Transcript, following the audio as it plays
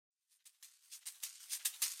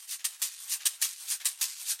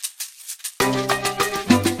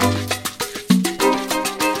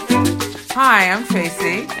Hi, I'm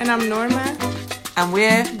Tracy. And I'm Norma. And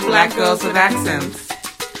we're Black Girls with Accents.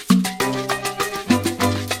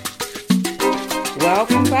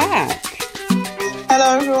 Welcome back.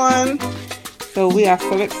 Hello, everyone. So we are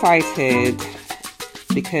so excited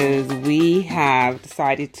because we have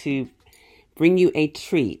decided to bring you a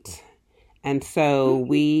treat. And so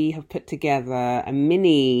we have put together a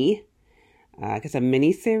mini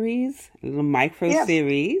series, a little micro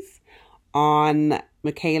series on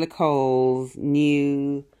Michaela Coel's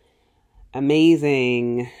new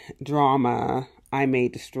amazing drama, I May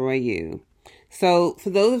Destroy You. So for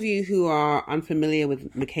those of you who are unfamiliar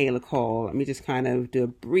with Michaela Coel, let me just kind of do a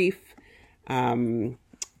brief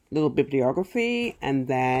little bibliography, and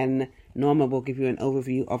then Norma will give you an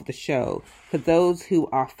overview of the show. For those who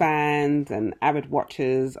are fans and avid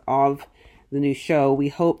watchers of the new show, we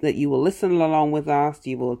hope that you will listen along with us,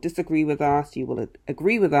 you will disagree with us, you will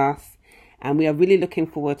agree with us, and we are really looking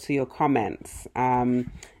forward to your comments. And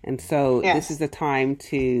so This is the time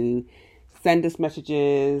to send us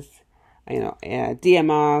messages, DM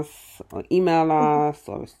us or email us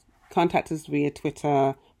or contact us via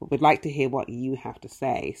Twitter. We'd like to hear what you have to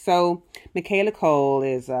say. So Michaela Coel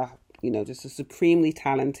is just a supremely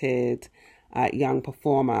talented young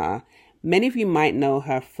performer. Many of you might know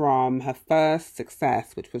her from her first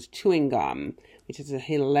success, which was Chewing Gum, which is a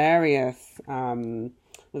hilarious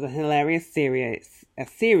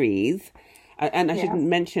series. And I should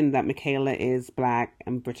mention that Michaela is Black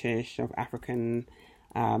and British of African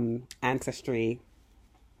ancestry.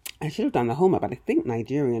 I should have done the homework, but I think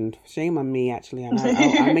Nigerian. Shame on me, actually. And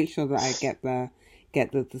I'll make sure that I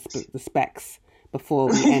get the specs before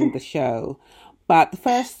we end the show. But the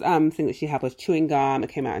first thing that she had was Chewing Gum. It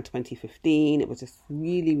came out in 2015. It was just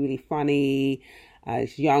really, really funny.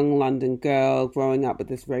 This young London girl growing up with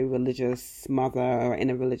this very religious mother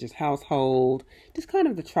in a religious household. Just kind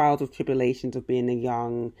of the trials and tribulations of being a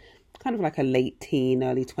young, kind of like a late teen,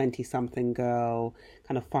 early 20-something girl,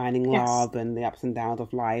 kind of finding love and the ups and downs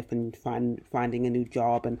of life and finding a new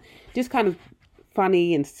job, and just kind of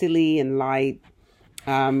funny and silly and light.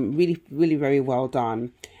 Really, really very well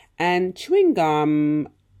done. And Chewing Gum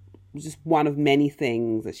was just one of many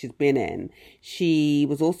things that she's been in. She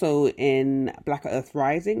was also in Black Earth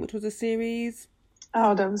Rising, which was a series.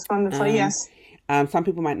 Oh, that was wonderful, yes. Some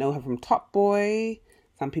people might know her from Top Boy.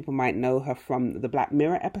 Some people might know her from the Black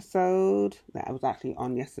Mirror episode that I was actually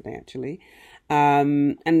on yesterday, actually.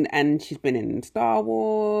 And she's been in Star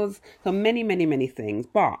Wars. So many, many, many things.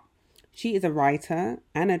 But she is a writer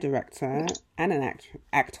and a director and an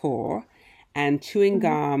actor. And Chewing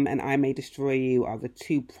Gum and I May Destroy You are the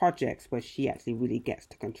two projects where she actually really gets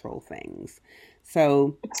to control things.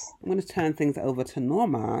 So I'm going to turn things over to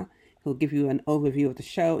Norma, who'll give you an overview of the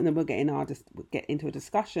show, and then we'll get into a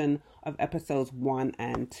discussion of episodes 1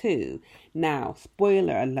 and 2. Now,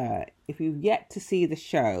 spoiler alert, if you've yet to see the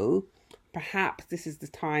show, perhaps this is the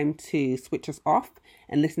time to switch us off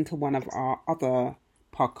and listen to one of our other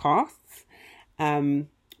podcasts, one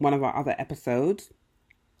of our other episodes.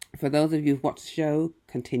 For those of you who've watched the show,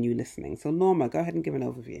 continue listening. So Norma, go ahead and give an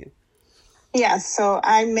overview. Yeah, so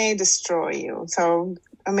I May Destroy You. So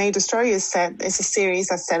I May Destroy You is a series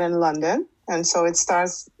that's set in London. And so it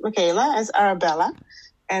stars Michaela as Arabella.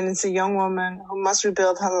 And it's a young woman who must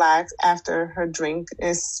rebuild her life after her drink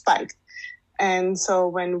is spiked. And so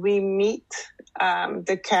when we meet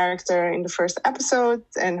the character in the first episode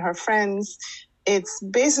and her friends, it's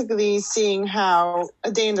basically seeing how a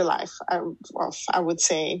day in the life, I would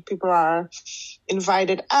say. People are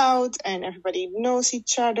invited out and everybody knows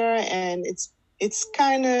each other. And it's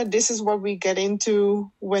kind of, this is what we get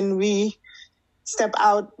into when we step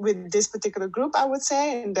out with this particular group, I would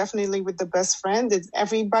say. And definitely with the best friend.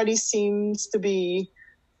 Everybody seems to be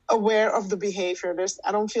aware of the behavior.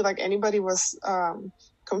 I don't feel like anybody was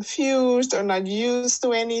confused or not used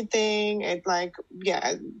to anything.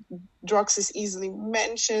 Drugs is easily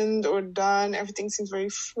mentioned or done. Everything seems very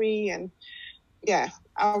free and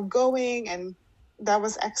outgoing, and that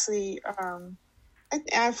was actually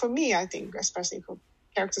for me, I think, especially for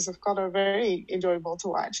characters of color, very enjoyable to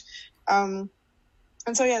watch.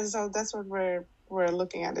 So that's what we're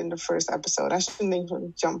looking at in the first episode. I shouldn't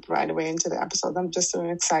even jump right away into the episode. I'm just so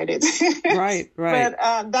excited. Right.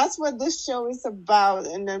 But that's what this show is about,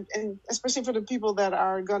 and especially for the people that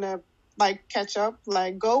are gonna catch up,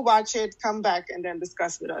 go watch it, come back, and then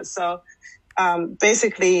discuss with us. So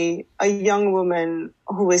basically a young woman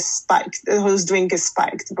who is spiked, whose drink is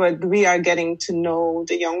spiked, but we are getting to know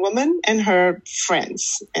the young woman and her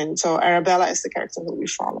friends. And so Arabella is the character that we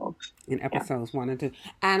follow in episodes 1 and 2.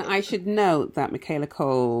 And I should note that Michaela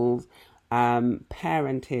Coel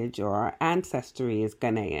parentage or ancestry is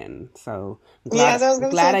Ghanaian. So Yes, I was I'm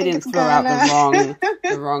going to say, glad I I think didn't it's throw out Ghana.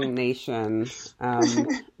 the wrong nation,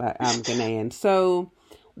 but Ghanaian. So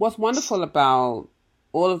what's wonderful about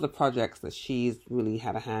all of the projects that she's really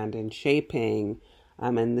had a hand in shaping,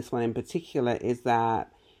 and this one in particular, is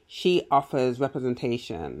that she offers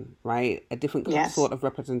representation, right? A different Yes, sort of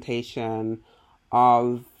representation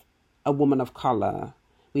of a woman of color.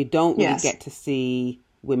 We don't really yes. get to see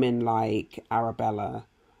women like Arabella.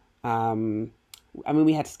 I mean,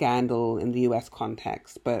 we had Scandal in the US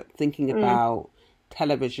context, but thinking Mm. about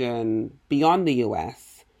television beyond the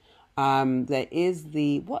US, there is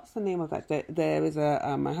what's the name of that? There is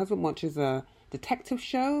my husband watches a detective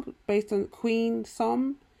show based on Queen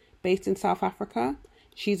Som, based in South Africa.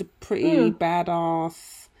 She's a pretty Mm.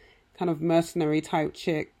 badass kind of mercenary type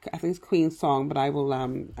chick. I think it's Queen Song, but I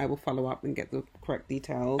will follow up and get the correct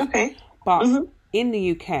details. Okay. But Mm-hmm. in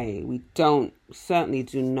the UK, we certainly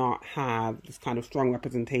do not have this kind of strong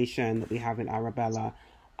representation that we have in Arabella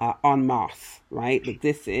en masse, right? But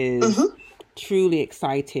this is Mm-hmm. truly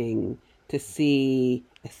exciting to see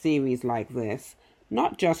a series like this,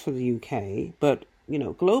 not just for the UK, but,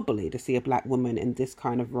 globally, to see a black woman in this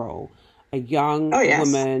kind of role. A young Oh, yes.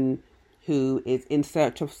 woman who is in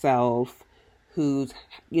search of self, who's,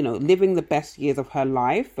 living the best years of her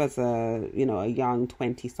life as a young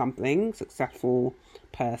 20-something successful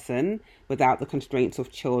person without the constraints of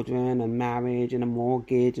children and marriage and a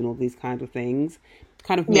mortgage and all these kinds of things,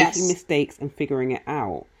 kind of making Yes. mistakes and figuring it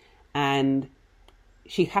out. And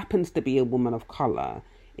she happens to be a woman of color.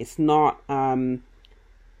 It's not, her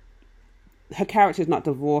character is not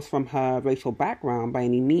divorced from her racial background by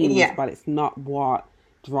any means, Yeah. but it's not what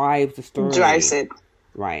drives the story. Drives it.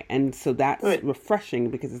 Right. And so that's Right. refreshing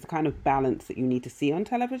because it's the kind of balance that you need to see on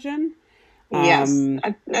television. Yes.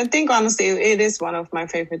 I think, honestly, it is one of my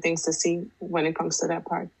favorite things to see when it comes to that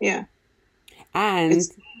part. Yeah. And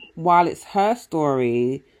while it's her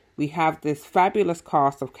story, we have this fabulous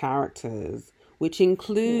cast of characters, which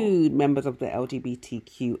include members of the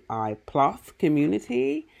LGBTQI plus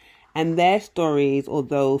community, and their stories,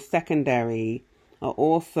 although secondary, are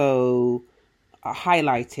also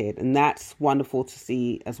highlighted, and that's wonderful to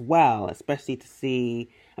see as well, especially to see,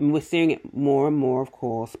 I mean, we're seeing it more and more, of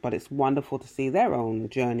course, but it's wonderful to see their own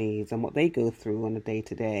journeys and what they go through on a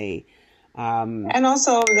day-to-day. And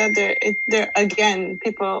also that there again,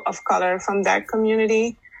 people of color from that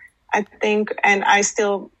community, I think, and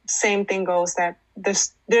same thing goes that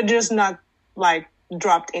they're just not like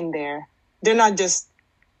dropped in there. They're not just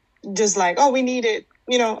like, oh, we need it,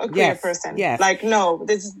 a queer person. Yes. Like, no,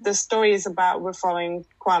 the story is about, we're following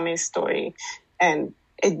Kwame's story, and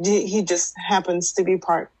he just happens to be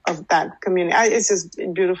part of that community. It's just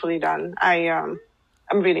beautifully done. I'm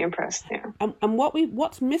really impressed. Yeah. And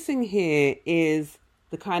what's missing here is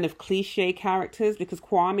the kind of cliche characters, because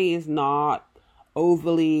Kwame is not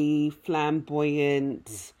overly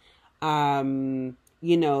flamboyant, overly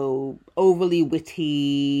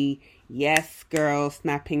witty. Yes, girl,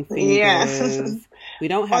 snapping fingers. Yeah. We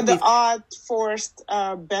don't have the odd forced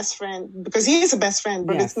best friend, because he is a best friend,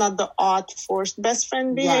 but It's not the odd forced best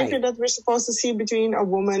friend behavior that we're supposed to see between a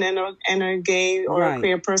woman and a gay or a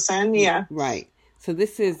queer person. Yeah. Right. So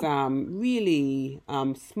this is really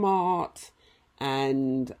smart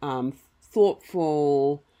and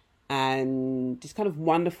thoughtful and just kind of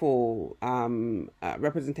wonderful in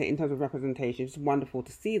terms of representation. It's wonderful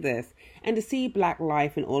to see this and to see Black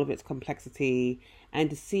life in all of its complexity, and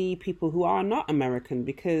to see people who are not American,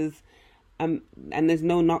 because and there's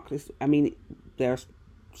no knock. I mean, there's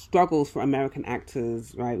struggles for American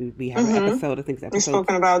actors, right? We have an episode, I think it's episode... We've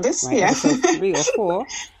spoken about this, right, yeah. Episode 3 or 4.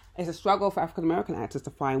 It's a struggle for African American actors to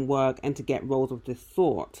find work and to get roles of this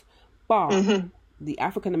sort. But the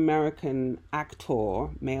African American actor,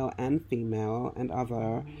 male and female and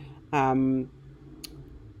other,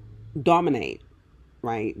 dominate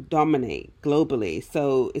globally.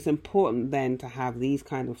 So it's important then to have these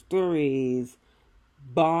kind of stories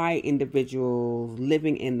by individuals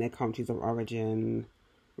living in their countries of origin,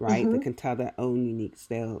 right? That can tell their own unique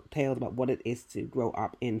tales about what it is to grow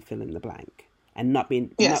up in fill in the blank, and not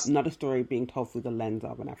a story being told through the lens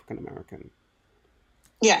of an African American.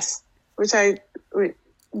 Yes, but a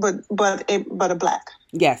Black.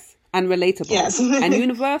 Yes, and relatable. Yes, and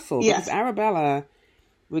universal. Yes. Because Arabella,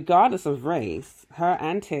 regardless of race, her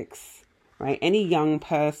antics, right? Any young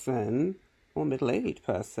person or middle-aged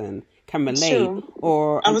person can relate. True.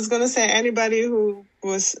 Or I was going to say anybody who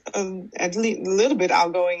was at least a little bit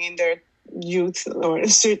outgoing in their youth, or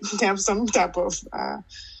should have some type of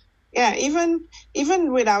even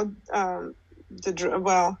without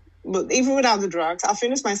but even without the drugs, I'll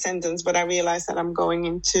finish my sentence, but I realize that I'm going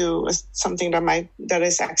into something that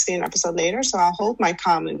is actually an episode later. So I'll hold my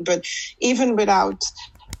comment. But even without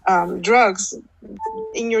drugs,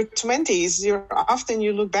 in your 20s,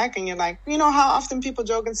 you look back and you're like, you know how often people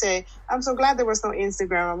joke and say, I'm so glad there was no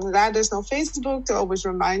Instagram. I'm glad there's no Facebook to always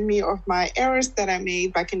remind me of my errors that I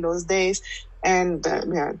made back in those days. And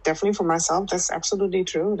yeah, definitely for myself, that's absolutely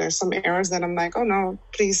true. There's some errors that I'm like, oh no,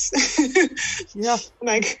 please. Yeah.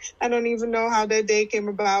 Like, I don't even know how that day came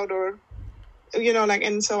about, or, you know, like,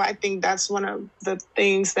 and so I think that's one of the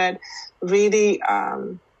things that really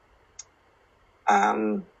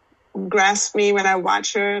grasp me when I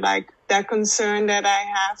watch her, like that concern that I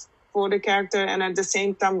have for the character, and at the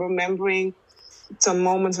same time remembering some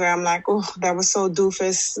moments where I'm like, oh, that was so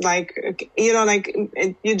doofus. Like, you know, like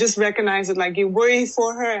you just recognize it, like you worry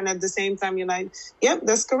for her, and at the same time you're like, yep,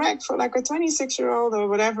 that's correct for like a 26-year-old or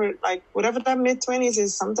whatever, like whatever that mid-20s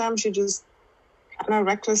is. Sometimes you just kind of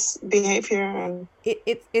reckless behavior, and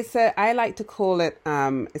I like to call it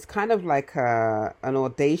it's kind of like an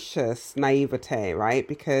audacious naivete, right?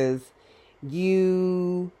 Because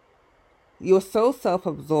you're so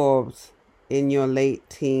self-absorbed in your late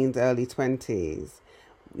teens, early 20s.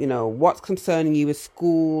 You know, what's concerning you is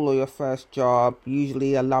school or your first job,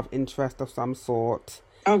 usually a love interest of some sort.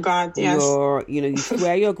 Oh God, yes. You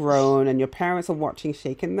swear you're grown, and your parents are watching,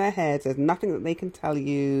 shaking their heads. There's nothing that they can tell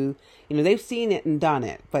you. You know, they've seen it and done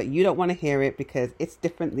it, but you don't want to hear it because it's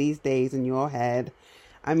different these days in your head.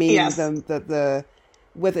 I mean, yes. the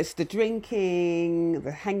whether it's the drinking,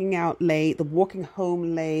 the hanging out late, the walking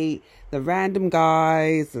home late, the random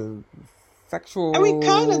guys, the sexual. And we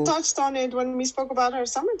kind of touched on it when we spoke about her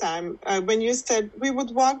summertime, when you said we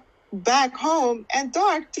would walk back home at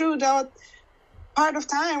dark through that part of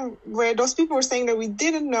time where those people were saying that we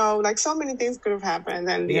didn't know, like so many things could have happened.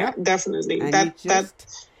 And yeah, definitely. And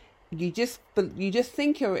you just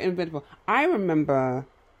think you're invincible. I remember,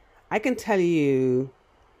 I can tell you,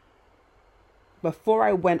 before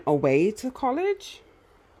I went away to college,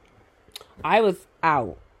 I was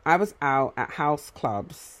out at house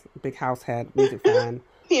clubs, big house head, music fan.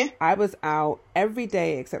 Yeah. I was out every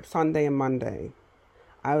day except Sunday and Monday.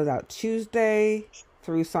 I was out Tuesday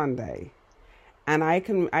through Sunday. And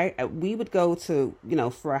we would go to, you know,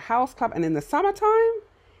 for a house club. And in the summertime,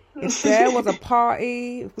 if there was a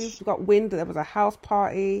party, if we got wind that there was a house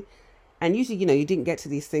party, and usually, you know, you didn't get to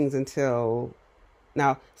these things until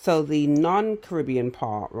now. So the non-Caribbean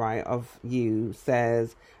part, right, of you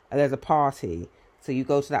says there's a party. So you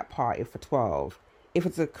go to that party for 12. If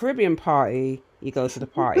it's a Caribbean party, you go to the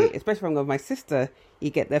party. Especially if I'm going with my sister, you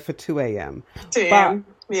get there for 2 a.m. 2 a.m.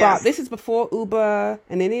 But this is before Uber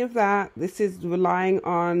and any of that. This is relying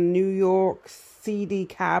on New York CD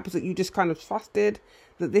cabs that you just kind of trusted.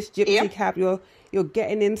 That this gypsy cab, you're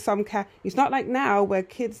getting in some cab. It's not like now where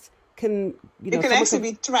kids can, you can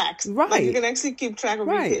actually be tracked. Right. Like you can actually keep track of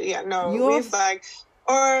your kid. Yeah, no. We've like,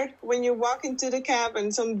 or when you walk into the cab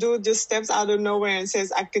and some dude just steps out of nowhere and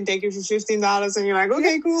says, I can take you for $15. And you're like,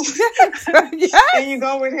 okay, cool. Yes. And you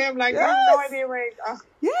go with him like, you have no idea where he goes.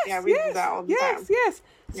 Yes, we do that all the time. Yes.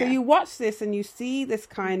 So you watch this and you see this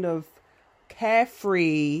kind of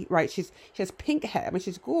carefree, right? She has pink hair. I mean,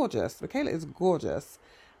 she's gorgeous. Michaela is gorgeous.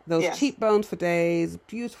 Those cheekbones for days,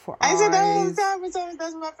 beautiful eyes. I said that all the time.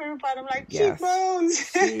 That's my favorite part. I'm like, cheekbones.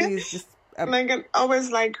 She's just like, I'm always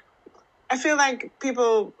like, I feel like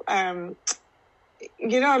people,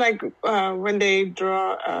 you know, like when they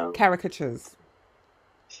draw caricatures.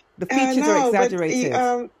 The features are exaggerated.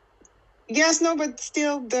 But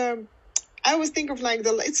still I always think of like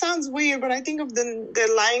it sounds weird, but I think of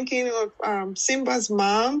the Lion King of Simba's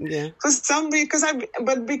mom. Yeah. Because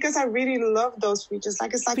I really love those features.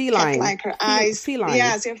 Like it's like feline. Like her eyes. Feline.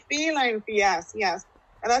 Yes, yeah, feline. Yes.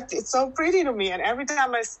 And it's so pretty to me. And every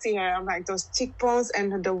time I see her, I'm like those cheekbones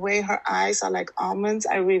and the way her eyes are like almonds.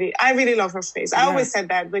 I really love her face. I always said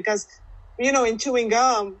that because, you know, in chewing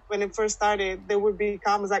gum, when it first started, there would be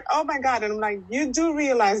comments like, oh my God. And I'm like, you do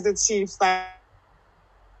realize that she's like,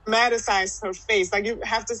 dramatize her face. Like you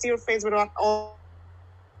have to see her face without all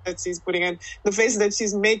that she's putting in, the face that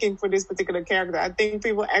she's making for this particular character. I think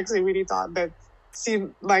people actually really thought that she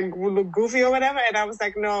like would look goofy or whatever. And I was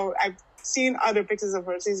like, no, I've seen other pictures of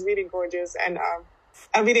her. She's really gorgeous. And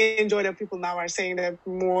I really enjoy that people now are saying that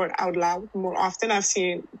more out loud, more often. I've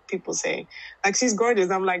seen people say, like, she's gorgeous.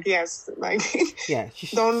 I'm like, yes. Like,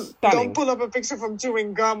 she's don't pull up a picture from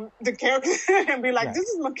chewing gum, the character, and be like, this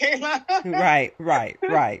is Michaela.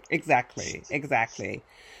 Right. Exactly.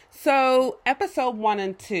 So, episode 1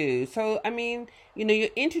 and 2. So, I mean, you know, you're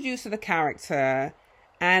introduced to the character,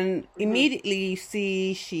 And immediately you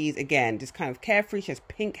see she's, again, just kind of carefree. She has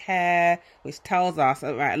pink hair, which tells us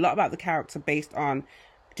a lot about the character based on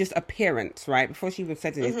just appearance, right? Before she even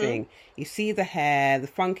says anything, you see the hair, the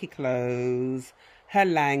funky clothes, her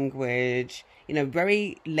language,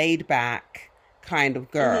 very laid back kind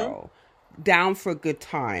of girl, down for a good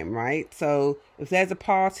time, right? So if there's a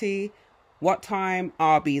party, what time?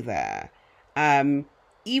 I'll be there.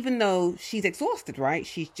 Even though she's exhausted, right?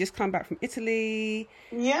 She's just come back from Italy.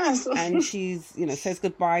 Yes. And she's, says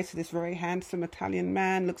goodbye to this very handsome Italian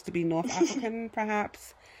man, looks to be North African,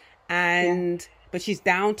 perhaps. But she's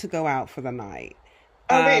down to go out for the night.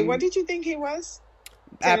 Oh, wait, what did you think he was?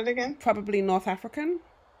 Say it again. Probably North African.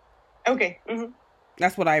 Okay.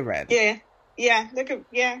 That's what I read. Yeah,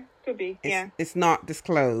 could be. It's not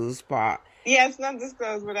disclosed, but... Yeah, it's not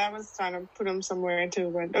disclosed, but I was trying to put him somewhere too.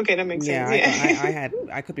 But okay, that makes sense. Yeah,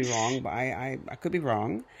 I could be wrong, but I could be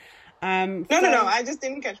wrong. No. I just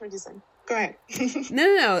didn't catch what you said. Go ahead.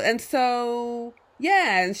 No. And so,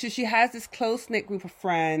 and so she has this close-knit group of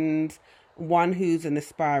friends, one who's an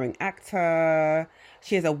aspiring actor.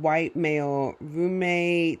 She has a white male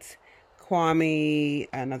roommate, Kwame,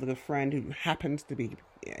 another good friend who happens to be,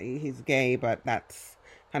 he's gay, but that's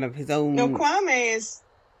kind of his own... No, Kwame is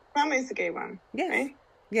the gay one. Yes. Right?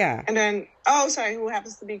 Yeah. And then, who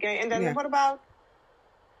happens to be gay. And then what about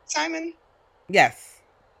Simon? Yes.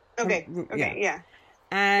 Okay. Yeah.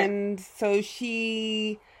 And so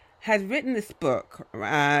she had written this book.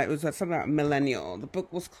 It was something about millennial. The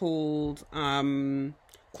book was called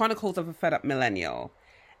Chronicles of a Fed Up Millennial.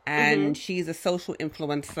 And she's a social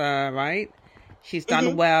influencer, right? She's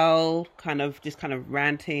done well, kind of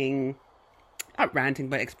ranting, not ranting,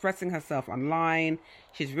 but expressing herself online.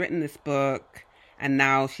 She's written this book, and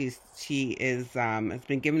now she has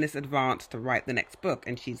been given this advance to write the next book,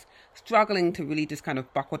 and she's struggling to really just kind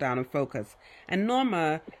of buckle down and focus. And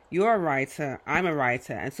Norma, you're a writer, I'm a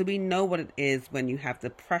writer, and so we know what it is when you have the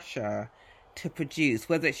pressure to produce,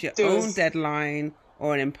 whether it's your own deadline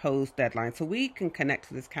or an imposed deadline. So we can connect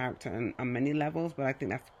to this character on many levels, but I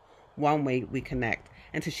think that's one way we connect.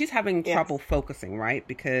 And so she's having trouble focusing, right?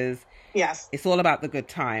 Because it's all about the good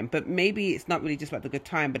time. But maybe it's not really just about the good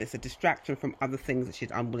time, but it's a distraction from other things that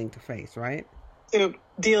she's unwilling to face, right? To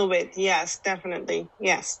deal with, yes, definitely.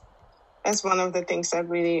 Yes. That's one of the things that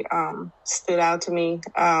really stood out to me.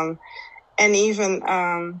 And even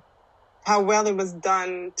how well it was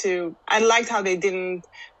done I liked how they didn't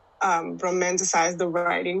romanticize the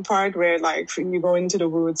writing part where like you go into the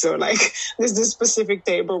woods or like there's this specific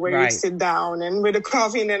table where you sit down and with a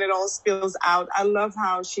coffee and then it all spills out. I love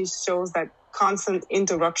how she shows that constant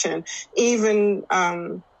interruption. Even,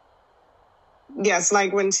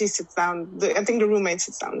 like when she sits down, I think the roommate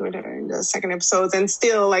sits down with her in the second episode and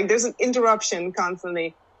still like there's an interruption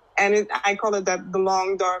constantly. And I call it the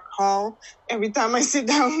long dark hall. Every time I sit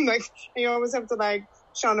down, like you always have to like,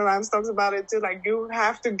 Shonda Rhimes talks about it too. Like you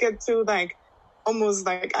have to get to like almost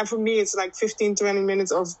like, for me, it's like 15, 20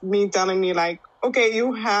 minutes of me telling me like, okay,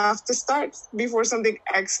 you have to start before something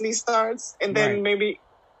actually starts. And then maybe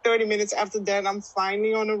 30 minutes after that, I'm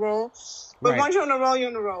finally on a roll. But once you're on a roll, you're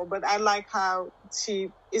on a roll. But I like how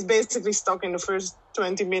she is basically stuck in the first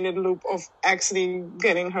 20-minute loop of actually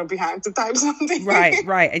getting her behind to type something.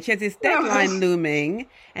 Right. And she has this deadline looming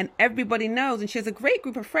and everybody knows. And she has a great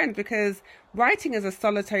group of friends because writing is a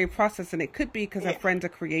solitary process. And it could be because her friends are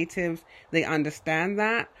creatives. They understand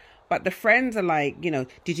that. But the friends are like,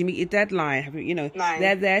 did you meet your deadline? Have you,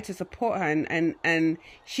 they're there to support her. And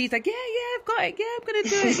she's like, I've got it. Yeah, I'm going to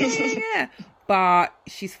do it. Yeah. But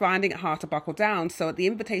she's finding it hard to buckle down. So at the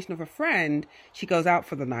invitation of a friend, she goes out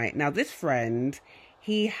for the night. Now, this friend,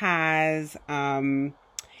 he and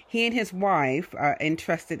his wife are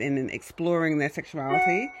interested in exploring their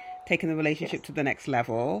sexuality, taking the relationship to the next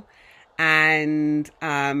level. And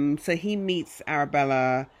so he meets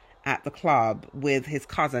Arabella at the club with his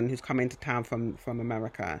cousin who's come into town from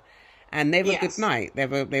America. And they have a good night. They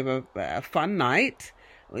have a fun night.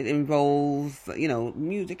 It involves,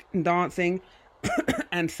 music and dancing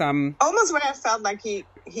and some... Almost where I felt like he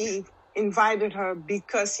invited her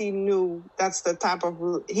because he knew that's the type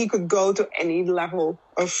of... He could go to any level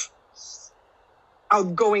of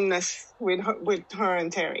outgoingness with her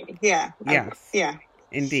and Terry. Yeah. Yes.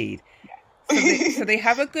 Indeed. So they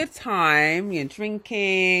have a good time,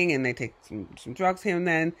 drinking, and they take some drugs here and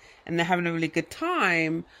then, and they're having a really good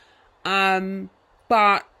time.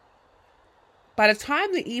 But by the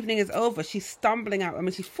time the evening is over, she's stumbling out. I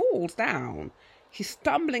mean, she falls down. She's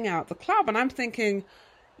stumbling out the club. And I'm thinking,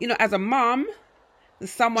 as a mom,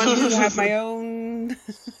 as someone who had my own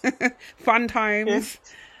fun times,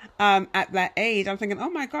 at that age, I'm thinking, oh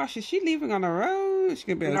my gosh, is she leaving on her own? Is she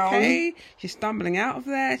going to be No. okay? She's stumbling out of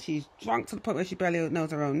there. She's drunk to the point where she barely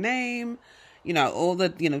knows her own name. You know, all the,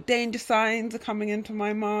 danger signs are coming into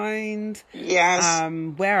my mind. Yes.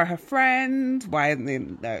 Where are her friends? Why are they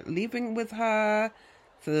leaving with her?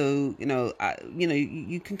 So,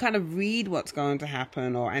 you can kind of read what's going to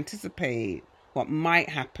happen or anticipate what might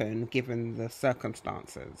happen given the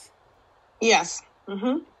circumstances. Yes.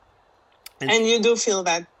 Mm-hmm. And you do feel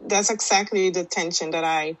that that's exactly the tension that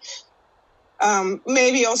I,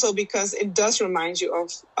 maybe also because it does remind you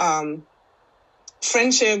of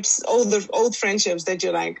friendships, old friendships that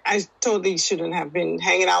you're like, I totally shouldn't have been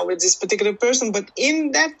hanging out with this particular person. But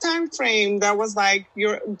in that time frame, that was like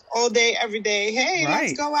you're all day, every day, hey, Right.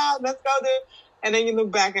 let's go out, let's go there. And then you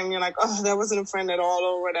look back and you're like, oh, that wasn't a friend at all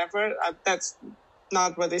or whatever. That's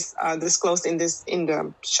not what is disclosed in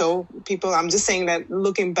the show, people. I'm just saying that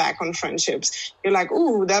looking back on friendships, you're like,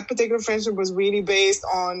 ooh, that particular friendship was really based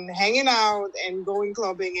on hanging out and going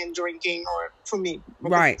clubbing and drinking, or for me.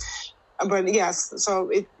 Right. But yes, so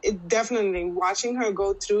it definitely, watching her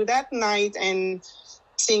go through that night and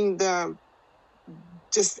seeing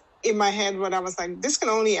just in my head what I was like, this can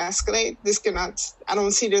only escalate. This cannot, I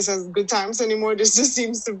don't see this as good times anymore. This just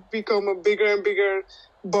seems to become a bigger and bigger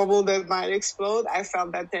bubble that might explode. I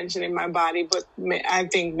felt that tension in my body, but I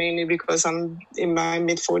think mainly because I'm in my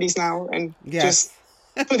mid-40s now and just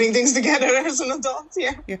putting things together as an adult.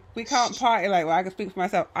 Yeah. We can't party like I can speak for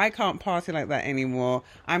myself. I can't party like that anymore.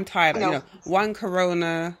 I'm tired. No. One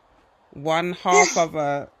Corona, one half of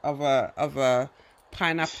a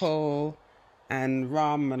pineapple and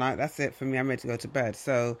rum, and that's it for me. I'm ready to go to bed.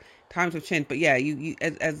 So times have changed, but yeah, you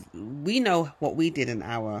as we know what we did in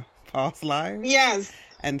our past lives. Yes.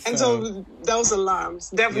 And so those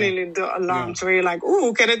alarms, definitely the alarms where you're like,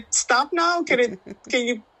 ooh, can it stop now? Can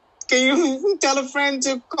you tell a friend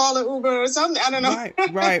to call an Uber or something? I don't know.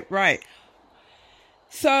 Right.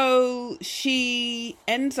 So she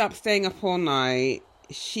ends up staying up all night.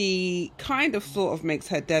 She kind of sort of makes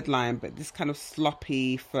her deadline, but this kind of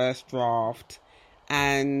sloppy first draft.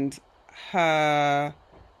 And her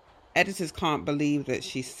editors can't believe that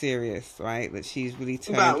she's serious, right? That she's really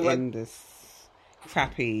turned in this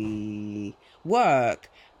crappy work.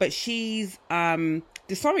 But she's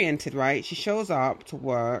disoriented, right? She shows up to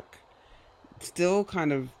work still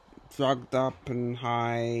kind of drugged up and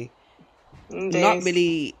high. Not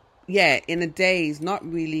really, in a daze, not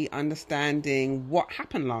really understanding what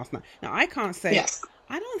happened last night. Now, I can't say,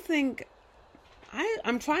 I don't think,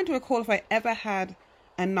 I'm trying to recall if I ever had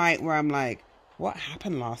a night where I'm like, what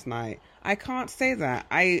happened last night? I can't say that.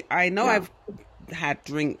 I know I've had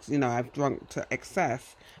drinks, I've drunk to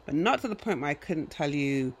excess, but not to the point where I couldn't tell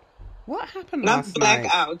you what happened last night.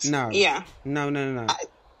 Not blackout. No. Yeah. No.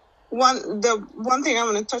 The one thing I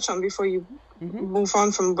want to touch on before you move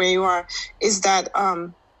on from where you are is that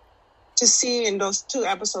to see in those 2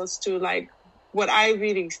 episodes too, like what I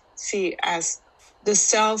really see as the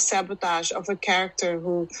self-sabotage of a character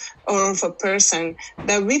or of a person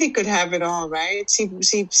that really could have it all, right? She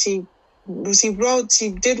did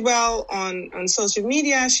well on social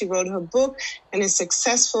media. She wrote her book and is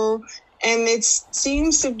successful. And it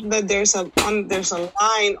seems that there's a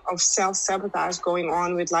line of self-sabotage going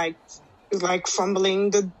on with like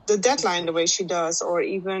fumbling the deadline the way she does, or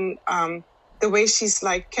even the way she's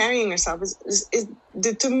like carrying herself.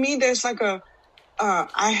 To me, there's like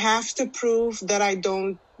I have to prove that I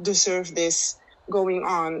don't deserve this going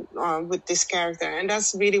on with this character, and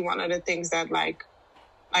that's really one of the things that like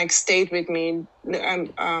stayed with me.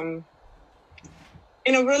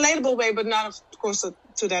 In a relatable way, but not, of course,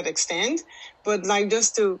 to that extent. But like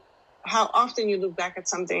just to how often you look back at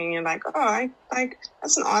something and you're like, oh,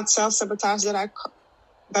 that's an odd self-sabotage that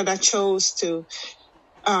I chose to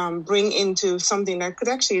bring into something that could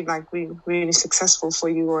actually like be really successful for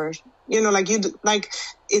you, or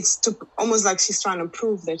it's almost like she's trying to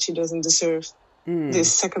prove that she doesn't deserve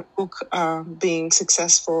this second book being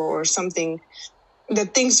successful or something.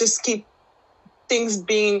 That things just keep things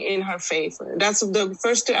being in her favor. That's the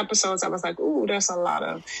first 2 episodes. I was like, ooh, there's a lot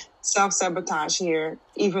of self-sabotage here,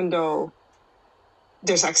 even though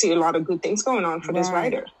there's actually a lot of good things going on for this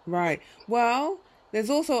writer. Right. Well, there's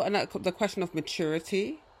also the question of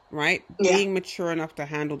maturity, right? Being mature enough to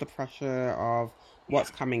handle the pressure of what's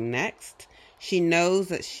coming next. She knows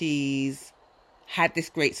that she's had this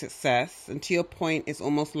great success. And to your point, it's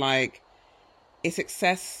almost like it's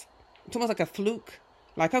almost like a fluke.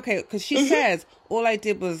 Like, okay, because she says, all I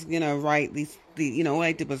did was, write all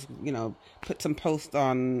I did was, put some posts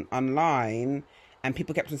online, and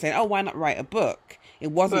people kept on saying, oh, why not write a book?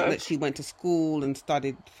 It wasn't that she went to school and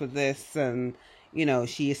studied for this and,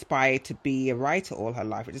 she aspired to be a writer all her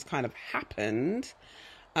life. It just kind of happened.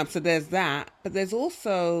 So there's that. But there's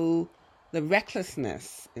also the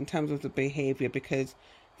recklessness in terms of the behavior, because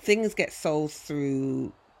things get solved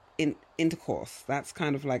through intercourse. That's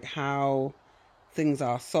kind of like how things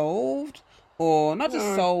are solved, or not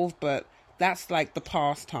just solved, but that's like the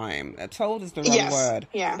pastime. Solved is the wrong word,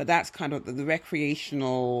 but that's kind of the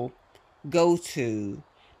recreational go-to.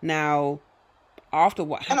 Now, after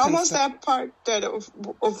what happened, and almost that part that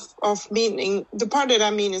of meaning, the part that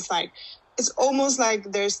I mean is like, it's almost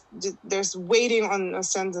like there's waiting on a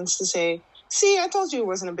sentence to say, see, I told you it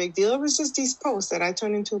wasn't a big deal. It was just these posts that I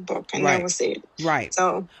turned into a book, and that was it. Right.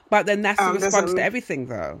 So, but then that's the response to everything,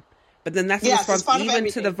 though. But then that's the response even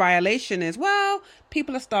to the violation is, well,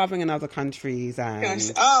 people are starving in other countries, and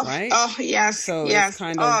right? Oh, yes. So it's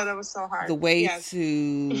kind of that was so hard. The way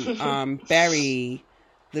to bury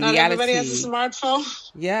the Not reality. Everybody has a smartphone.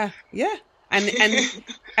 Yeah.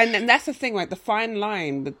 And that's the thing, right? The fine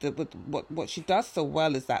line with what she does so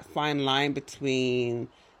well is that fine line between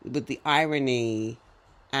with the irony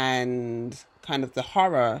and kind of the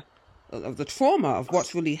horror of the trauma of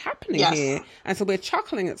what's really happening here. And so we're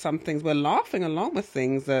chuckling at some things, we're laughing along with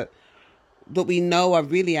things that we know are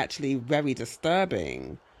really actually very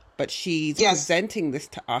disturbing. But she's presenting this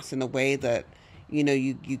to us in a way that,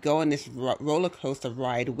 you go on this roller coaster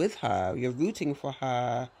ride with her. You're rooting for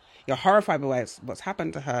her. You're horrified by what's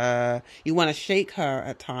happened to her. You want to shake her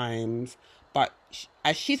at times. But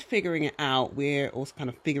as she's figuring it out, we're also kind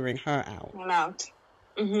of figuring her out.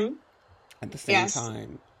 Mm-hmm. At the same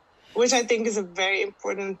time. Which I think is a very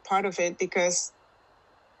important part of it, because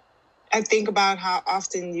I think about how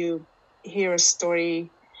often you hear a story,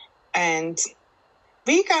 and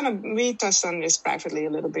we touched on this privately a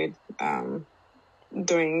little bit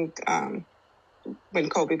during when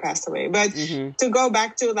Kobe passed away. But to go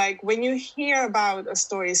back to, like, when you hear about a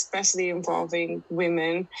story, especially involving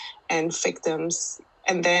women and victims,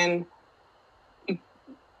 and then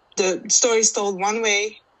the story is told one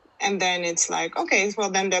way, and then it's like, okay,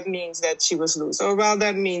 well, then that means that she was loose, or well,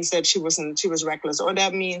 that means that she was reckless, or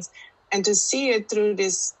that means, and to see it through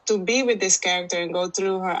this, to be with this character and go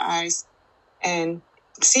through her eyes and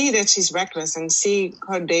see that she's reckless and see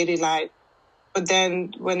her daily life. But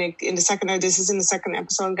then this is in the second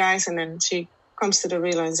episode, guys, and then she comes to the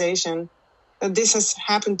realization that this has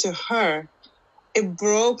happened to her. It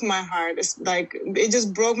broke my heart. It's like, it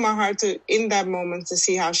just broke my heart in that moment to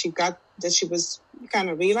see how she was kind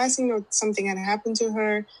of realizing that something had happened to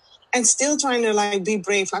her, and still trying to, like, be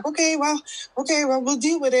brave, like, okay, well, we'll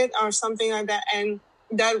deal with it, or something like that. And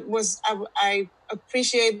that was, I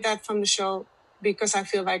appreciate that from the show, because I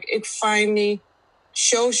feel like it finally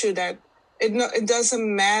shows you that it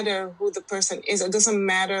doesn't matter who the person is. It doesn't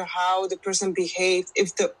matter how the person behaved.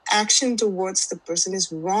 If the action towards the person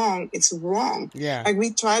is wrong, it's wrong. Yeah. Like, we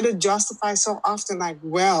try to justify so often, like,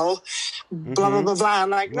 well, blah, blah, blah, blah. I'm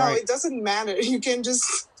like, no, it doesn't matter. You can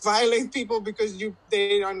just violate people because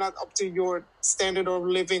they are not up to your standard of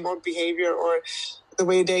living or behavior or the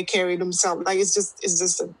way they carry themselves. Like, it's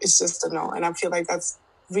just a no. And I feel like that's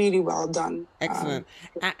really well done. Excellent.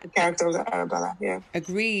 The character of Arabella,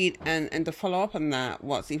 Agreed. And to follow up on that,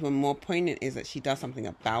 what's even more poignant is that she does something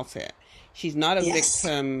about it. She's not a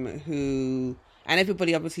victim who, and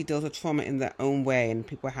everybody obviously deals with trauma in their own way, and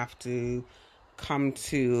people have to come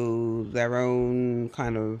to their own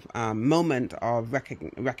kind of moment of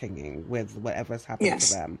reckoning with whatever's happened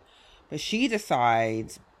to them. But she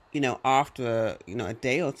decides, after, a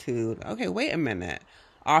day or two, okay, wait a minute.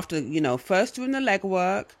 After, first doing the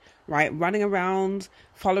legwork, right, running around,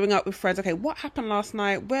 following up with friends. Okay, what happened last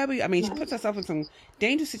night? Where were you? I mean, she puts herself in some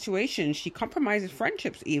dangerous situations. She compromises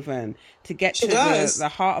friendships even to get to the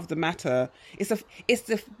heart of the matter. It's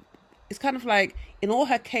kind of like, in all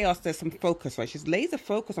her chaos, there's some focus, right? She's laser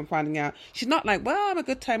focused on finding out. She's not like, well, I'm a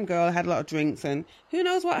good time girl, I had a lot of drinks, and who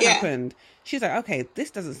knows what happened. She's like, okay,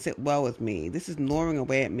 this doesn't sit well with me. This is gnawing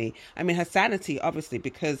away at me. I mean, her sanity, obviously,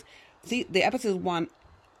 because, see, the episode 1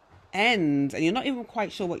 ends, and you're not even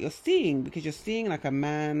quite sure what you're seeing, because you're seeing like a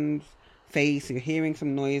man's face, you're hearing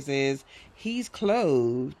some noises, he's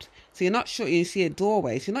clothed, so you're not sure. You see a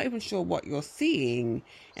doorway, so you're not even sure what you're seeing,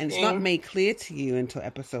 and it's not made clear to you until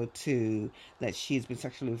episode 2 that she's been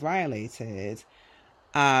sexually violated,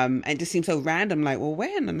 and it just seems so random, like, well,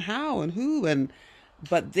 when and how and who,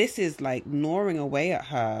 but this is like gnawing away at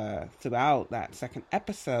her throughout that second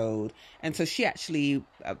episode. And so she actually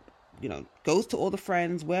goes to all the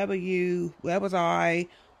friends. Where were you? Where was I?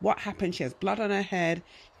 What happened? She has blood on her head.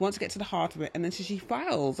 She wants to get to the heart of it. And then so she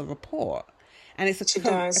files a report. And it's She a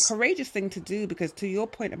does. courageous thing to do, because to your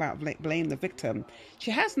point about blame the victim,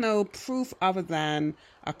 she has no proof other than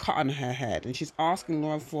a cut on her head. And she's asking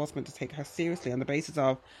law enforcement to take her seriously on the basis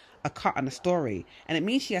of a cut on a story. And it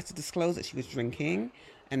means she has to disclose that she was drinking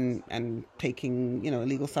and taking,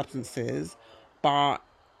 illegal substances. But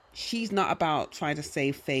she's not about trying to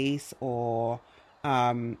save face or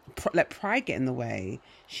let pride get in the way.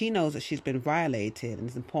 She knows that she's been violated, and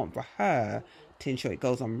it's important for her to ensure it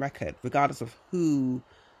goes on record, regardless of who's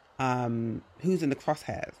in the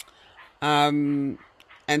crosshairs. And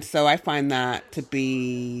so I find that to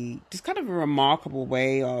be just kind of a remarkable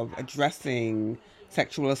way of addressing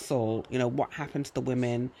sexual assault. What happens to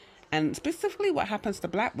women, and specifically what happens to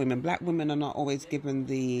Black women. Black women are not always given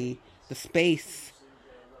the space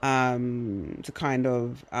to kind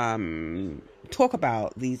of talk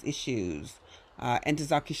about these issues.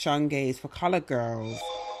 Entezaki Shange's For Colored Girls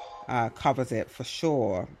covers it for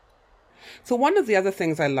sure. So one of the other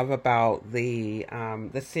things I love about the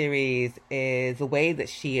series is the way that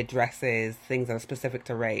she addresses things that are specific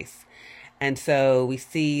to race. And so we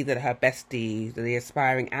see that her bestie, the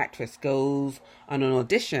aspiring actress, goes on an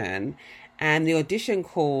audition, and the audition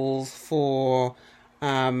calls for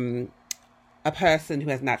a person who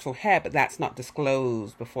has natural hair, but that's not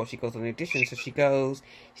disclosed before she goes on the audition. So she goes,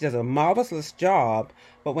 she does a marvelous job,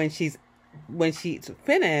 but when she's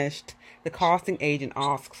finished, the casting agent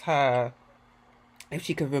asks her if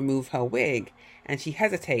she could remove her wig, and she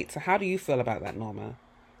hesitates. So how do you feel about that, Norma?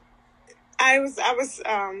 I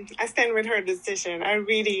stand with her decision. I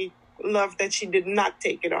really love that she did not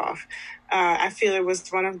take it off. I feel it was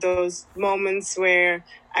one of those moments where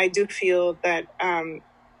I do feel that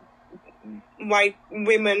white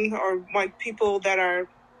women or white people that are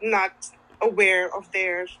not aware of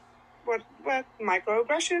their what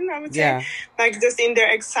microaggression, I would say, like just in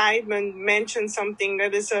their excitement mention something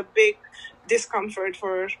that is a big discomfort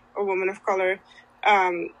for a woman of color,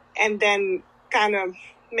 and then kind of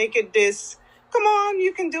make it this, come on,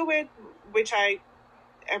 you can do it, which I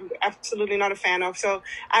am absolutely not a fan of. So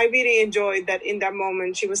I really enjoyed that in that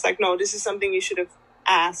moment she was like, no, this is something you should have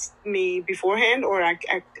asked me beforehand, or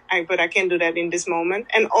but I can't do that in this moment.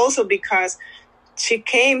 And also because she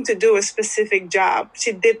came to do a specific job.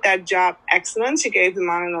 She did that job excellent. She gave the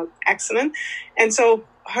monologue excellent. And so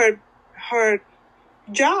her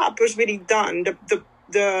job was really done.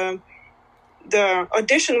 The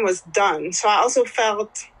audition was done. So I also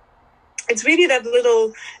felt it's really that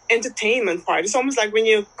little entertainment part. It's almost like when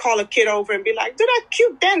you call a kid over and be like, do that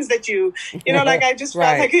cute dance that like I just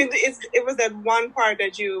felt like it was that one part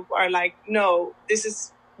that you are like, no,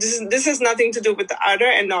 this has nothing to do with the other,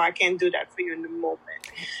 and no, I can't do that for you in the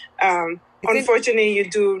moment. Unfortunately, you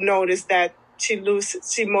do notice that she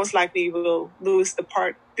most likely will lose the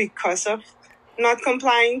part because of not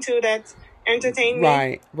complying to that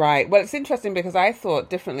entertainment. Right. Well, it's interesting because I thought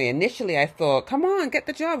differently. Initially, I thought, come on, get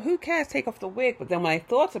the job. Who cares? Take off the wig. But then when I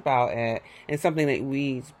thought about it, and something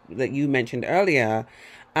that you mentioned earlier,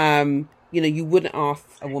 you wouldn't ask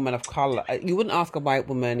a woman of color, you wouldn't ask a white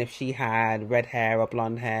woman if she had red hair or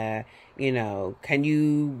blonde hair, can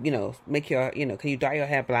you, make can you dye your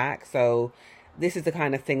hair black? So this is the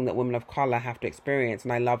kind of thing that women of color have to experience.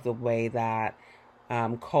 And I love the way that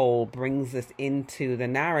Cole brings this into the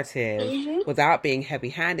narrative without being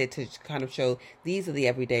heavy-handed, to kind of show these are the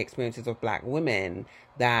everyday experiences of Black women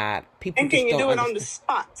that people and just can you don't do it understand. on the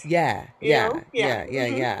spot?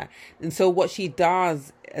 Yeah. And so what she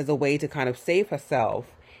does as a way to kind of save herself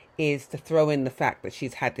is to throw in the fact that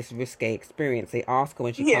she's had this risque experience. They ask her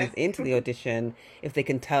when she comes into the audition if they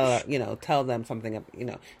can tell them something,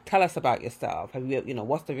 tell us about yourself. Have you,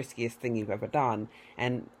 what's the riskiest thing you've ever done?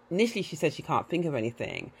 And initially she says she can't think of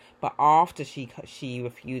anything, but after she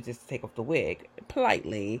refuses to take off the wig,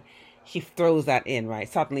 politely, she throws that in, right?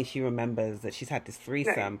 Suddenly she remembers that she's had this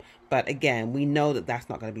threesome. Right. But again, we know that that's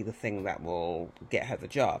not going to be the thing that will get her the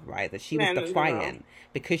job, right? That she was defiant.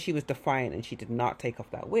 Because she was defiant and she did not take off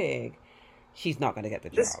that wig, she's not going to get the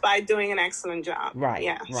job. Despite doing an excellent job. Right,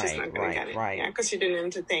 yeah, she's not going to get it. Right. Yeah, because she didn't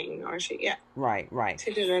entertain, or Right.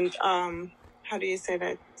 She didn't, how do you say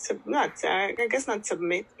that? I guess not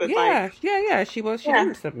submit, but yeah. She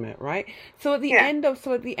didn't submit, right? So at the end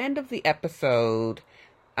of the episode,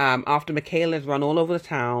 after Michaela's run all over the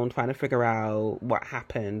town trying to figure out what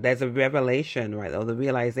happened, there's a revelation, right? Or the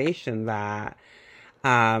realization that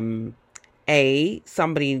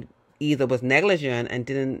somebody either was negligent and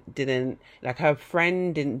didn't like, her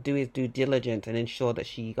friend didn't do his due diligence and ensure that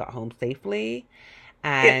she got home safely.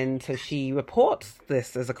 Yeah. And so she reports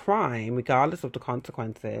this as a crime, regardless of the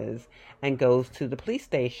consequences, and goes to the police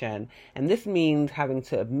station. And this means having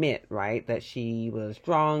to admit, right, that she was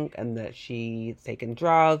drunk and that she's taken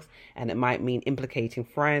drugs, and it might mean implicating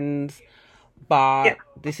friends. Yeah. But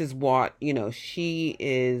this is what, she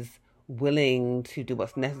is willing to do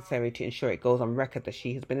what's necessary to ensure it goes on record that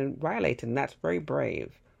she has been violated. And that's very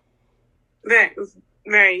brave. Very,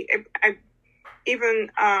 very. I even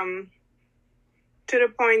to the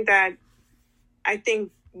point that I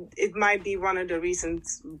think it might be one of the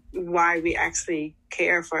reasons why we actually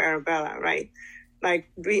care for Arabella, right? Like,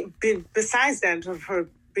 besides that, her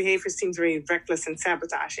behavior seems very reckless and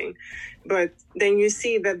sabotaging, but then you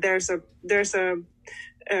see that there's a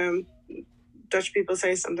Dutch people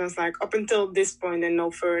say sometimes like up until this point and no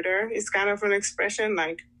further. It's kind of an expression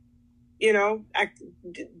like,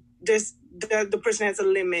 there's the person has a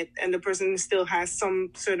limit and the person still has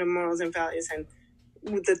some sort of morals and values, and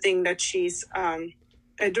the thing that she's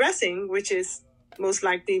addressing, which is most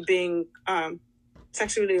likely being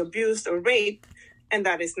sexually abused or raped, and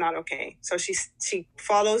that is not okay. So she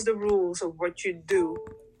follows the rules of what you do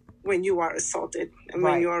when you are assaulted and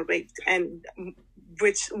when you are raped, and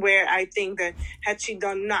where I think that had she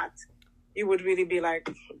done not, you would really be like,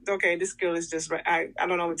 okay, this girl is just right. I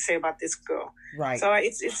don't know what to say about this girl. Right. So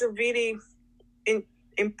it's a really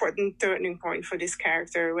important turning point for this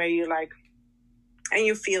character where you like, and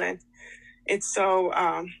you feel it. It's so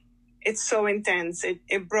intense.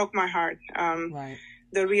 It broke my heart. Right.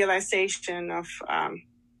 The realization of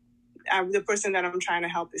the person that I'm trying to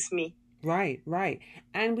help is me. Right.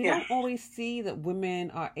 And we don't always see that women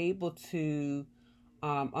are able to,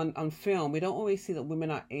 on film, we don't always see that women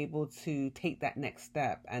are able to take that next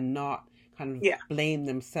step and not kind of blame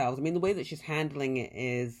themselves. I mean, the way that she's handling it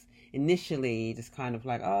is initially just kind of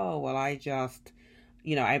like, oh, well, I just,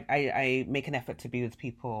 I make an effort to be with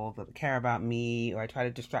people that care about me, or I try to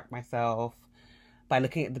distract myself by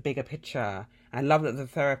looking at the bigger picture. I love that the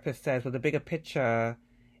therapist says, well, the bigger picture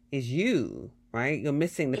is you, right? You're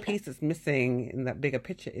missing, the piece that's missing in that bigger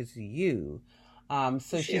picture is you.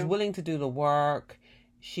 So she's willing to do the work.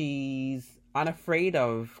 She's unafraid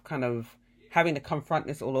of kind of having to confront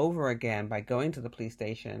this all over again by going to the police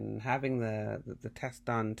station, having the test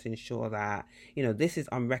done to ensure that, this is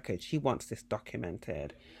on record. She wants this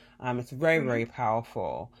documented. It's very, very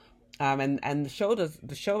powerful. And the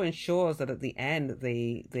show ensures that at the end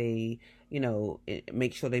they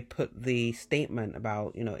make sure they put the statement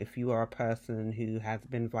about, if you are a person who has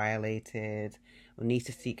been violated or needs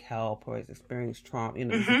to seek help or has experienced trauma,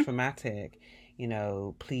 this is traumatic,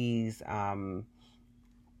 please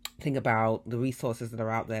think about the resources that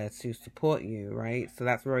are out there to support you, right? So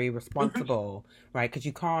that's very responsible, right? Because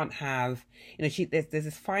you can't have, there's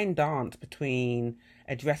this fine dance between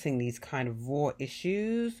addressing these kind of raw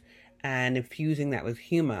issues and infusing that with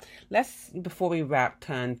humor. Let's, before we wrap,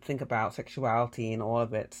 think about sexuality and all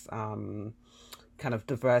of its kind of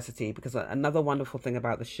diversity, because another wonderful thing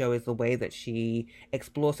about the show is the way that she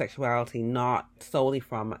explores sexuality not solely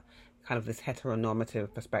from kind of this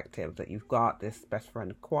heteronormative perspective, that you've got this best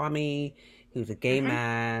friend Kwame, who's a gay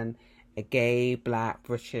man, a gay black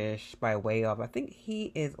British by way of, I think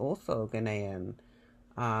he is also Ghanaian.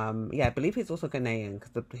 I believe he's also Ghanaian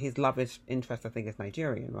because his love interest, I think, is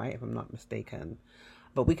Nigerian, right? If I'm not mistaken,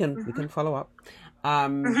 but we can follow up.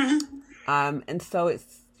 And so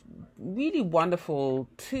it's really wonderful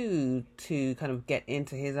to kind of get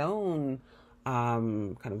into his own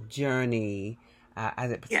kind of journey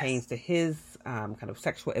as it pertains to his kind of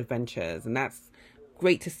sexual adventures, and that's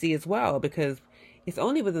great to see as well, because it's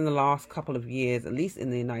only within the last couple of years, at least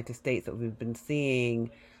in the United States, that we've been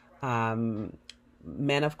seeing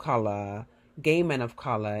men of color, gay men of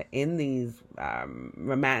color in these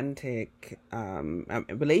romantic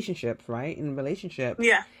relationships, right? In relationships.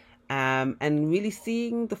 Yeah. And really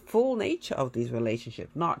seeing the full nature of these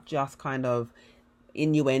relationships, not just kind of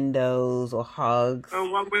innuendos or hugs. Or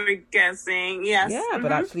what we're guessing, yes. Yeah,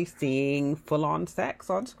 but actually seeing full-on sex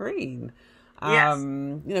on screen. Yes.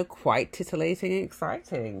 Quite titillating and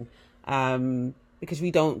exciting. Because we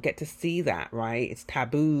don't get to see that, right? It's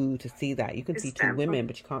taboo to see that. You can see two women,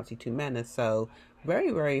 but you can't see two men. And so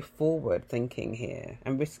very, very forward thinking here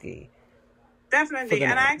and risky. Definitely.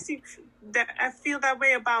 And I feel that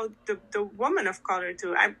way about the woman of color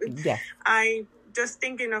too. I just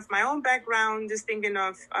thinking of my own background, just thinking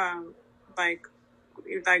of like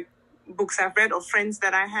books I've read or friends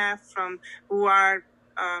that I have from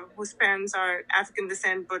whose parents are African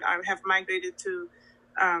descent but have migrated to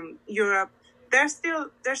Europe. There's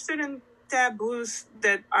certain taboos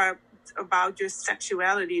that are about your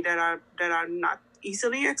sexuality that are not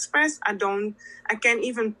easily expressed. I can't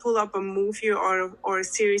even pull up a movie or a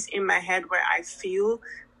series in my head where I feel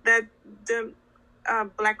that the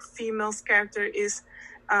Black female's character is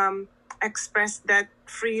expressed that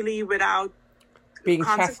freely without being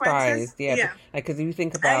consequences. chastised. Yeah. Because if you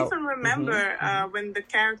think about... I even remember when the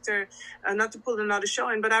character, not to pull another show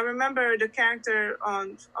in, but I remember the character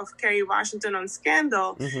of Kerry Washington on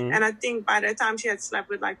Scandal. And I think by the time she had slept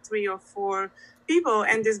with like 3 or 4 people,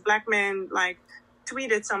 and this black man like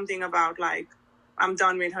tweeted something about like, I'm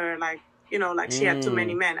done with her, like, you know, like she had too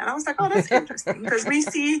many men. And I was like, oh, that's interesting. Because we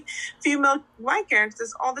see female white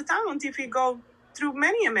characters all the time on TV go through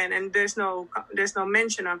many a man, and there's no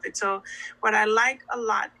mention of it. So what I like a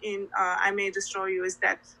lot in I May Destroy You is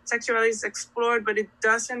that sexuality is explored, but it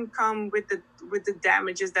doesn't come with the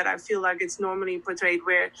damages that I feel like it's normally portrayed,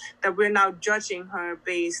 where that we're now judging her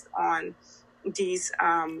based on these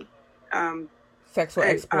sexual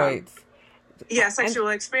exploits. Sexual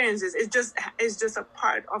experiences. It's just a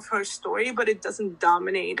part of her story, but it doesn't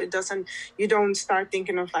dominate. You don't start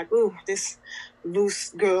thinking of like, ooh, this loose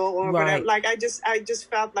girl or whatever. Like I just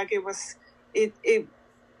felt like it was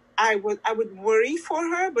I would worry for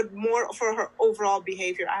her, but more for her overall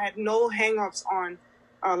behavior. I had no hang-ups on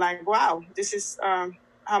like, wow, this is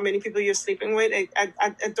how many people you're sleeping with. I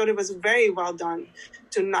thought it was very well done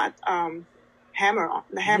to not hammer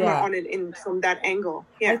on it in from that angle.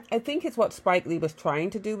 I think it's what Spike Lee was trying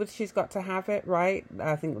to do with She's Got to Have It, right?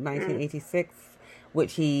 I think 1986,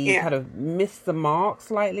 which he kind of missed the mark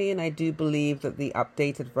slightly, and I do believe that the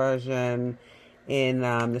updated version in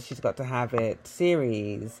the She's Got to Have It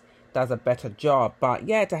series does a better job. But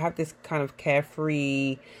yeah, to have this kind of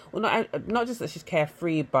carefree, well, not just that she's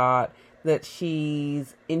carefree, but that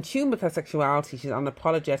she's in tune with her sexuality. She's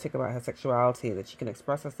unapologetic about her sexuality, that she can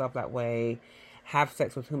express herself that way, have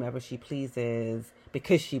sex with whomever she pleases,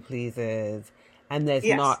 because she pleases. And there's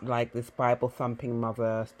not like this Bible thumping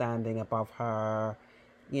mother standing above her,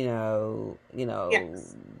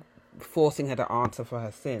 forcing her to answer for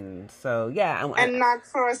her sins. So yeah. And not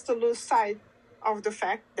for us to lose sight of the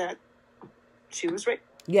fact that she was raped.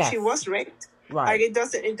 Yeah. She was raped. Right. Like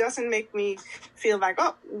it doesn't make me feel like,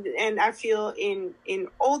 oh, and I feel in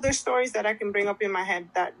older stories that I can bring up in my head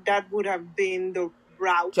that would have been the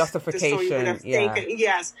route justification. The story would have taken.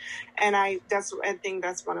 Yes. And I think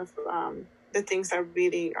that's one of the things that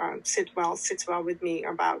really sits well with me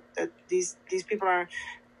about that these people are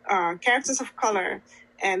characters of color,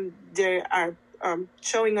 and they are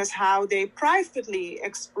showing us how they privately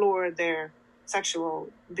explore their sexual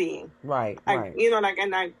being. Right.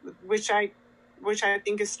 Which I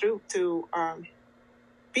think is true to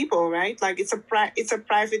people, right? Like it's a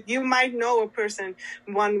private. You might know a person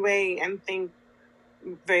one way and think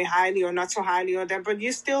very highly or not so highly or that, but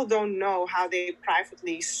you still don't know how they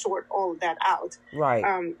privately sort all that out.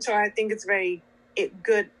 Right. So I think it's very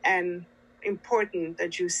good and important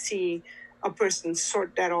that you see a person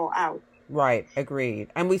sort that all out. Right. Agreed.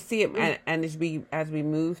 And we see it, and as we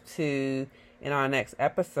move to in our next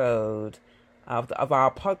episode of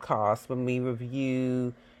our podcast, when we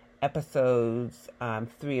review episodes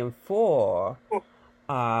 3 and 4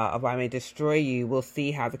 of I May Destroy You, we'll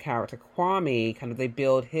see how the character Kwame they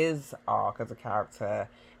build his arc as a character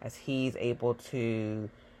as he's able to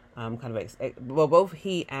both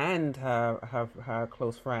he and her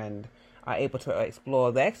close friend are able to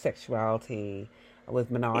explore their sexuality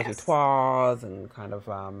with menage a trois and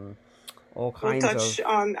all kinds of... We'll touch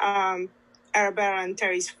on Arabella and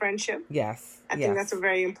Terry's friendship. Yes. I think that's a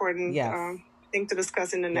very important thing to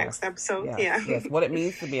discuss in the next episode. Yes. What it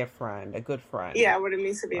means to be a friend, a good friend. Yeah, what it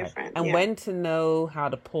means to be a friend. And when to know how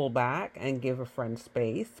to pull back and give a friend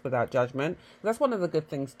space without judgment. That's one of the good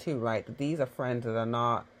things too, right? These are friends that are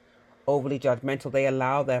not overly judgmental. They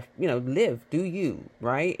allow their, live, do you,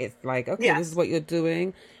 right? It's like, okay, this is what you're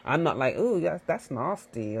doing. I'm not like, ooh, that's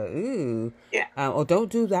nasty, or ooh, or don't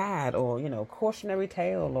do that, or, cautionary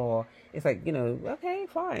tale, or it's like, okay,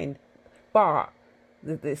 fine. But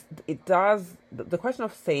it does, the question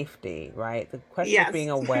of safety, right? The question of being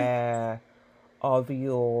aware of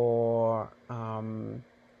your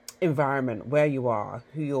environment, where you are,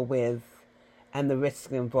 who you're with, and the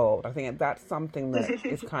risks involved. I think that's something that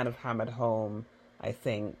is kind of hammered home, I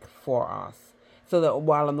think, for us. So that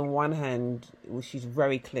while on the one hand, she's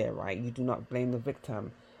very clear, right? You do not blame the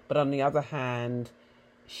victim. But on the other hand,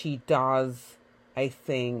 she does, I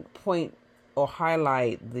think, point or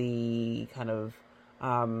highlight the kind of,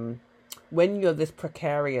 when you're this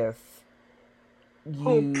precarious,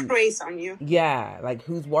 who preys on you. Yeah, like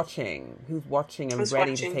who's watching and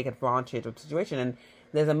ready to take advantage of the situation. And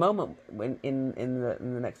there's a moment when in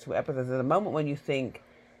the next 2 episodes, there's a moment when you think,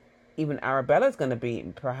 even Arabella's going to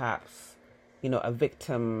be perhaps, a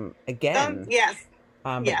victim again. Yes.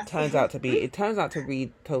 But yes. it turns out to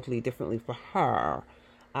read totally differently for her.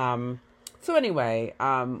 So anyway,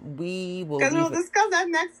 we will. Because we'll discuss that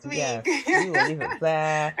next week. Yes, we will leave it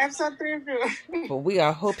there. Episode 3 of 2. But we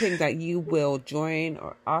are hoping that you will join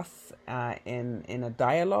us in a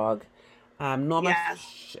dialogue. Norma,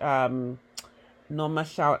 Norma,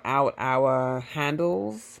 shout out our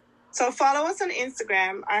handles. So follow us on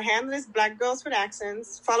Instagram. Our handle is Black Girls with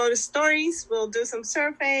Accents. Follow the stories. We'll do some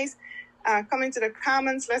surveys. Come into the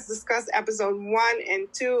comments. Let's discuss episode 1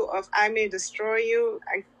 and 2 of I May Destroy You.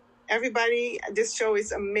 Everybody, this show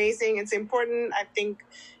is amazing. It's important. I think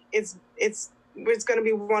it's going to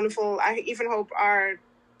be wonderful. I even hope our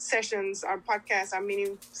sessions, our podcast, our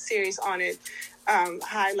mini series on it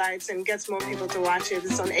highlights and gets more people to watch it.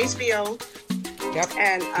 It's on HBO. Yep.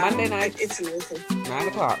 And Monday night. It's amazing.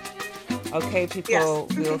 9:00. Okay, people.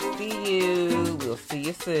 Yes. We'll see you. We'll see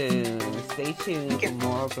you soon. Stay tuned for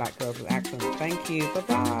more Black Girls with Accents. Thank you.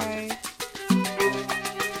 Bye-bye.